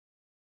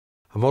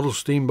A model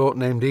steamboat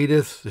named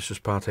Edith. This is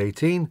part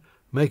 18,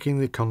 making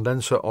the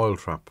condenser oil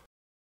trap.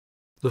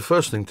 The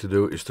first thing to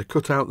do is to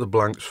cut out the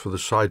blanks for the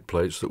side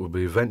plates that will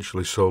be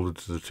eventually soldered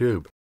to the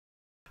tube.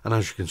 And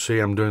as you can see,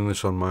 I'm doing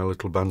this on my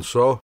little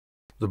bandsaw.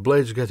 The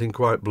blade's getting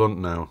quite blunt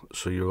now,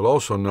 so you will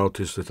also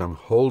notice that I'm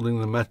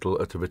holding the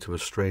metal at a bit of a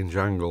strange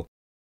angle.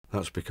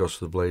 That's because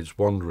the blade's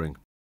wandering.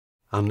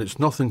 And it's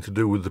nothing to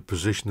do with the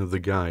position of the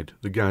guide.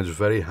 The guide's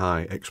very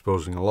high,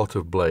 exposing a lot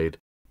of blade,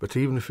 but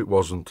even if it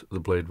wasn't, the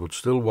blade would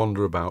still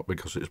wander about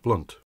because it's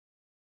blunt.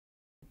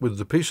 With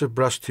the piece of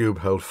brass tube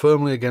held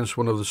firmly against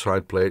one of the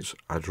side plates,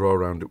 I draw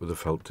around it with a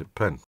felt tip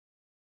pen.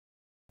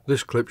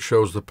 This clip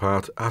shows the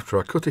part after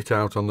I cut it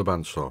out on the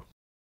bandsaw.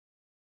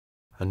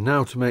 And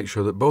now, to make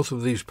sure that both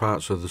of these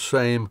parts are the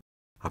same,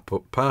 I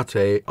put part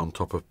A on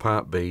top of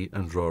part B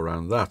and draw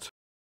around that.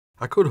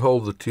 I could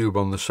hold the tube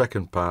on the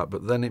second part,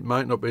 but then it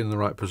might not be in the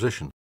right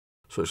position,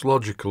 so it's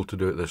logical to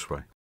do it this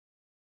way.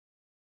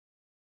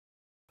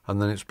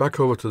 And then it's back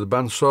over to the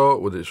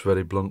bandsaw with its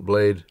very blunt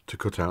blade to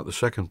cut out the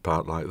second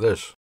part like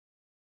this.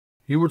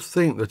 You would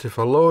think that if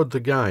I lowered the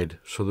guide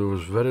so there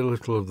was very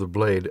little of the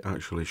blade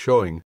actually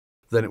showing,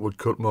 then it would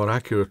cut more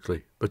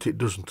accurately, but it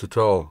doesn't at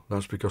all.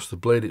 That's because the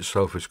blade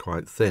itself is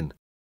quite thin.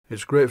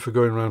 It's great for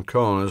going around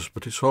corners,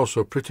 but it's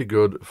also pretty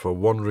good for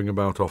wandering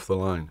about off the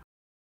line.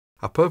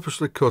 I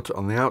purposely cut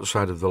on the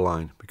outside of the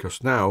line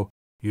because now,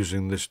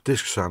 using this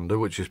disc sander,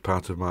 which is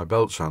part of my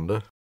belt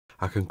sander,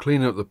 I can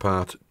clean up the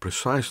part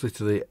precisely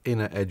to the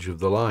inner edge of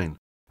the line,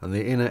 and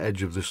the inner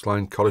edge of this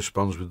line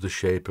corresponds with the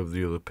shape of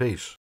the other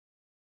piece.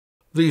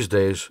 These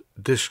days,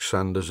 disc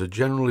sanders are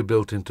generally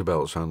built into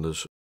belt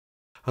sanders,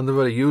 and they're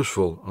very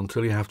useful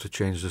until you have to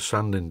change the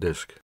sanding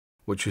disc,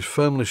 which is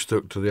firmly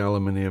stuck to the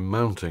aluminium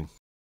mounting.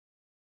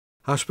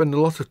 I spend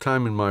a lot of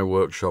time in my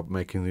workshop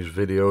making these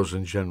videos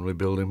and generally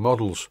building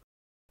models,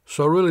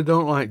 so I really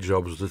don't like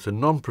jobs that are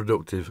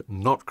non-productive,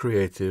 not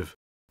creative,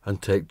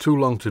 and take too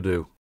long to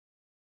do.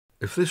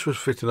 If this was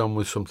fitted on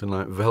with something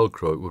like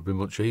Velcro, it would be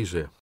much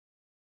easier.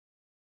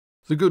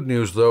 The good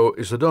news though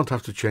is I don't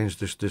have to change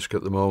this disc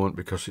at the moment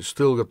because it's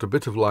still got a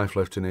bit of life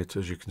left in it.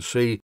 As you can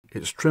see,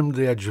 it's trimmed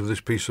the edge of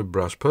this piece of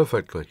brass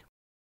perfectly.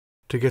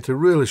 To get a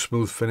really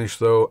smooth finish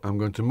though, I'm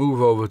going to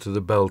move over to the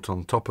belt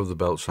on top of the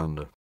belt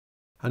sander.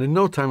 And in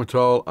no time at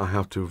all, I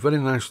have two very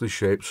nicely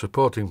shaped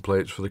supporting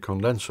plates for the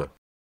condenser.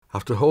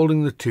 After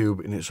holding the tube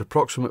in its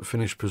approximate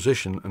finished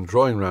position and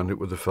drawing round it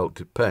with a felt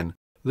tip pen,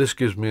 this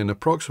gives me an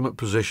approximate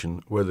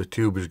position where the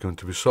tube is going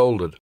to be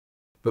soldered.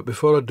 But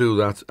before I do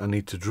that, I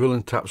need to drill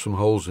and tap some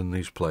holes in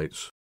these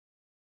plates.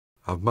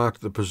 I've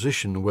marked the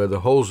position where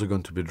the holes are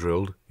going to be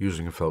drilled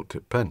using a felt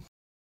tip pen.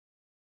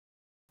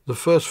 The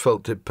first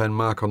felt tip pen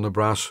mark on the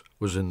brass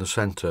was in the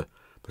centre,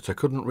 but I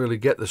couldn't really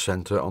get the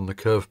centre on the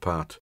curved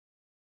part.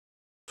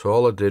 So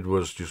all I did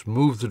was just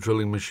move the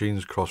drilling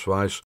machines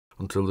crosswise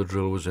until the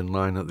drill was in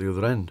line at the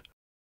other end,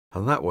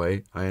 and that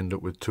way I end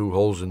up with two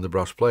holes in the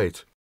brass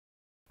plate.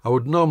 I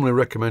would normally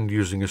recommend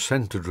using a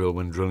centre drill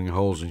when drilling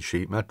holes in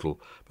sheet metal,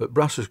 but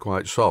brass is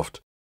quite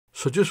soft,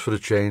 so just for a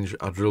change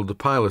I drilled the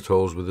pilot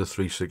holes with a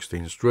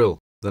 3/16 drill.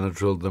 Then I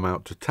drilled them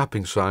out to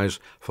tapping size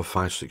for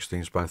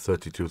 5/16 by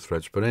 32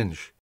 threads per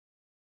inch.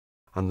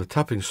 And the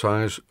tapping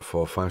size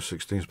for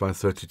 5/16 by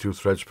 32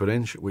 threads per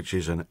inch, which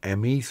is an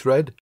ME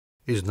thread,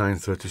 is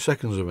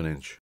 9/32 of an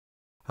inch.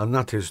 And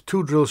that is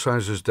 2 drill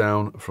sizes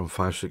down from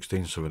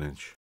 5/16 of an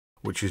inch,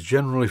 which is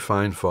generally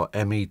fine for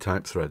ME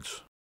type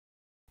threads.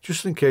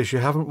 Just in case you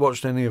haven't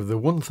watched any of the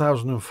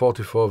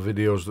 1044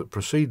 videos that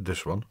precede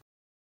this one,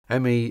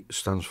 ME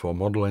stands for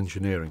Model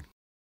Engineering.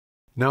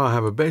 Now I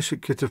have a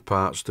basic kit of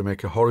parts to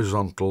make a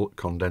horizontal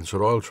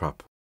condenser oil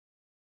trap.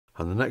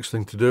 And the next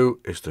thing to do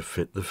is to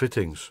fit the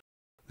fittings.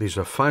 These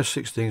are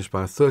 5/16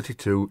 by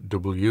 32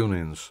 double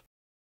unions.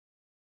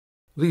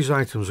 These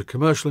items are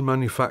commercially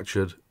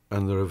manufactured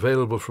and they're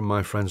available from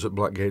my friends at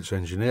Blackgates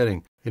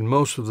Engineering in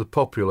most of the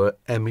popular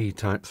ME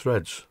type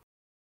threads.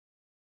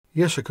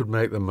 Yes, I could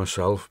make them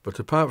myself, but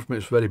apart from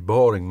it's very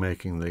boring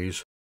making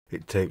these,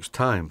 it takes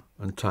time,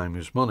 and time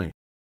is money.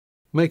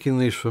 Making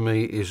these for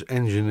me is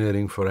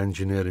engineering for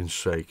engineering's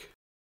sake.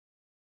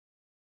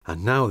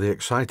 And now the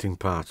exciting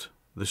part.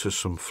 This is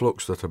some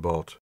flux that I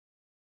bought.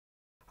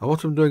 And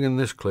what I'm doing in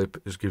this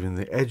clip is giving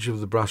the edge of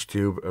the brass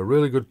tube a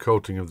really good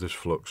coating of this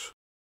flux.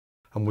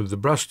 And with the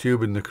brass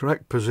tube in the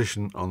correct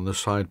position on the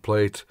side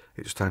plate,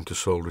 it's time to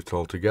solder it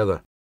all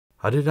together.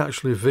 I did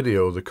actually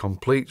video the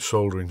complete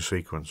soldering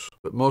sequence,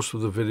 but most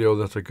of the video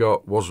that I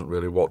got wasn't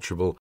really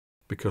watchable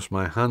because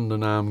my hand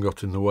and arm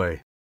got in the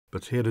way.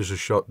 But here is a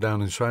shot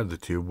down inside the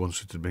tube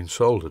once it had been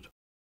soldered.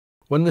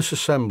 When this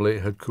assembly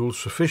had cooled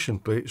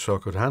sufficiently so I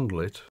could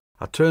handle it,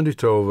 I turned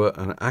it over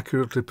and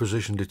accurately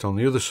positioned it on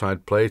the other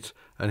side plate,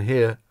 and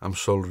here I'm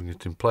soldering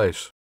it in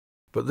place.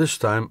 But this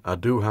time I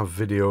do have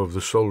video of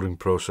the soldering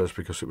process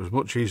because it was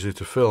much easier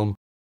to film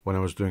when I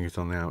was doing it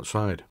on the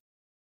outside.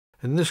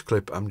 In this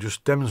clip I'm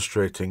just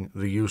demonstrating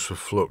the use of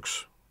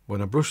flux.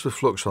 When I brush the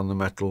flux on the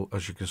metal,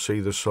 as you can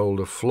see, the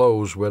solder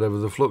flows wherever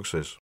the flux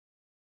is.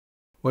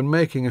 When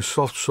making a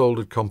soft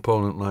soldered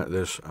component like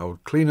this, I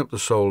would clean up the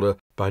solder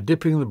by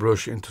dipping the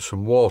brush into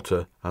some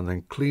water and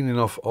then cleaning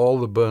off all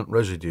the burnt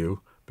residue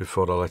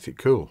before I let it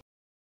cool.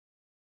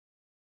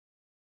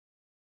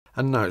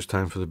 And now it's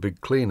time for the big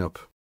cleanup.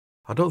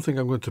 I don't think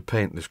I'm going to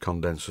paint this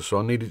condenser, so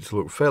I need it to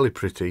look fairly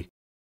pretty,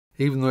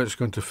 even though it's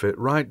going to fit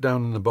right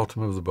down in the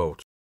bottom of the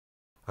boat.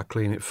 I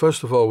clean it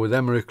first of all with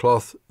emery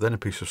cloth, then a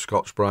piece of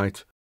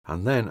Scotch-Brite,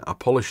 and then I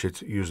polish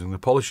it using the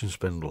polishing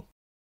spindle.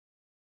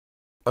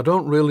 I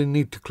don't really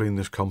need to clean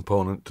this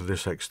component to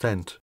this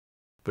extent,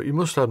 but you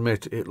must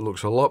admit it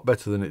looks a lot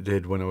better than it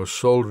did when I was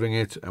soldering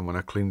it and when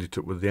I cleaned it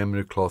up with the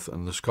emery cloth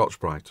and the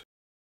Scotch-Brite.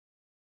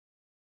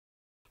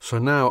 So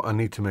now I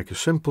need to make a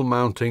simple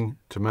mounting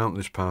to mount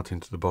this part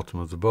into the bottom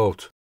of the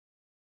boat,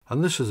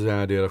 and this is the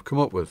idea I've come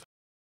up with.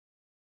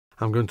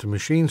 I'm going to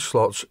machine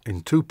slots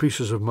in 2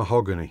 pieces of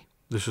mahogany.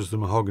 This is the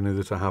mahogany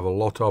that I have a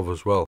lot of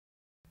as well.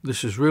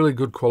 This is really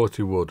good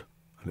quality wood,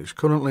 and it's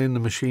currently in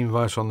the machine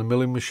vise on the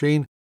milling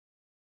machine.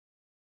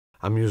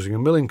 I'm using a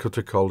milling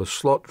cutter called a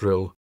slot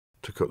drill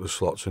to cut the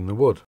slots in the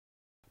wood.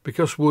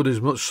 Because wood is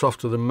much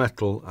softer than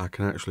metal, I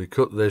can actually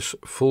cut this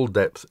full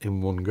depth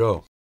in one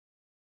go.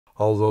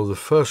 Although the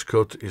first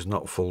cut is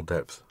not full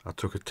depth, I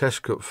took a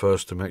test cut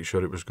first to make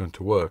sure it was going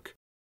to work.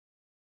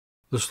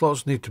 The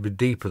slots need to be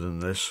deeper than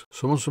this,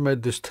 so once I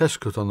made this test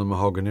cut on the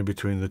mahogany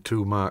between the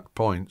 2 marked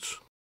points,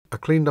 I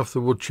cleaned off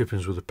the wood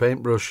chippings with a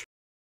paintbrush,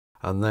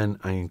 and then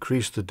I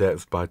increased the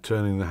depth by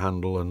turning the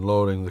handle and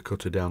lowering the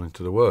cutter down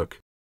into the work.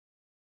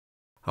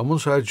 And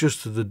once I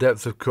adjusted the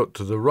depth of cut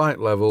to the right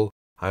level,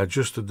 I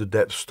adjusted the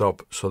depth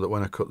stop so that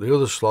when I cut the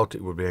other slot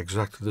it would be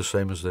exactly the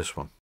same as this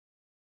one.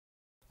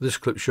 This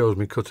clip shows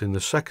me cutting the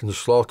second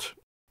slot,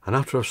 and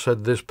after I've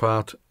said this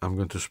part, I'm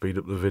going to speed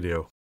up the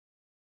video.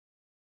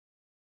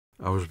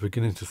 I was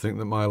beginning to think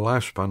that my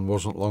lifespan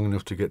wasn't long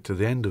enough to get to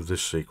the end of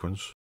this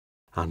sequence,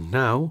 and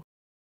now,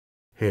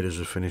 here is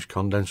a finished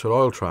condenser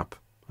oil trap,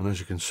 and as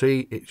you can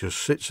see, it just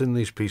sits in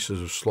these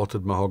pieces of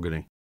slotted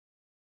mahogany.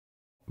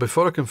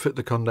 Before I can fit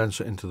the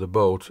condenser into the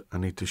boat, I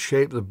need to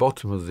shape the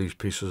bottom of these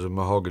pieces of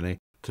mahogany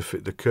to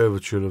fit the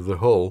curvature of the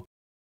hull,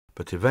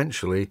 but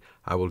eventually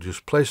I will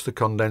just place the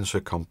condenser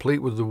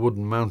complete with the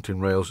wooden mounting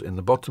rails in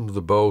the bottom of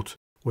the boat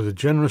with a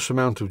generous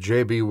amount of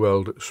JB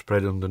weld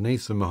spread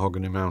underneath the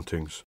mahogany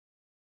mountings.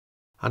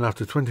 And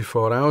after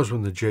 24 hours,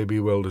 when the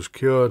JB weld is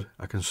cured,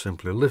 I can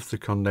simply lift the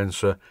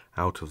condenser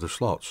out of the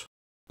slots,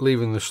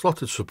 leaving the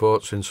slotted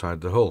supports inside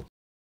the hull.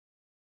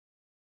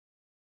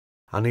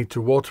 I need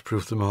to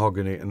waterproof the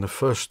mahogany, and the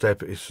first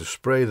step is to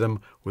spray them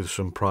with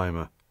some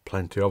primer,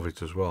 plenty of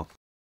it as well.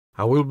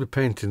 I will be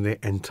painting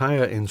the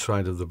entire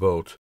inside of the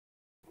boat,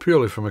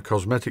 purely from a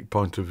cosmetic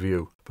point of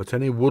view, but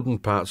any wooden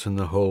parts in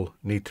the hull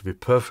need to be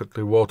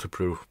perfectly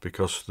waterproof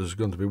because there's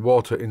going to be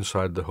water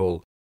inside the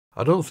hull.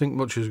 I don't think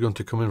much is going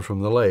to come in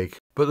from the lake,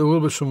 but there will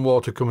be some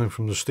water coming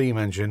from the steam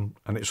engine,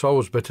 and it's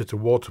always better to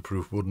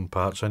waterproof wooden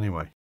parts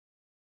anyway.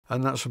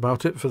 And that's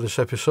about it for this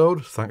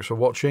episode. Thanks for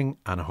watching,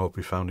 and I hope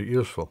you found it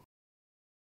useful.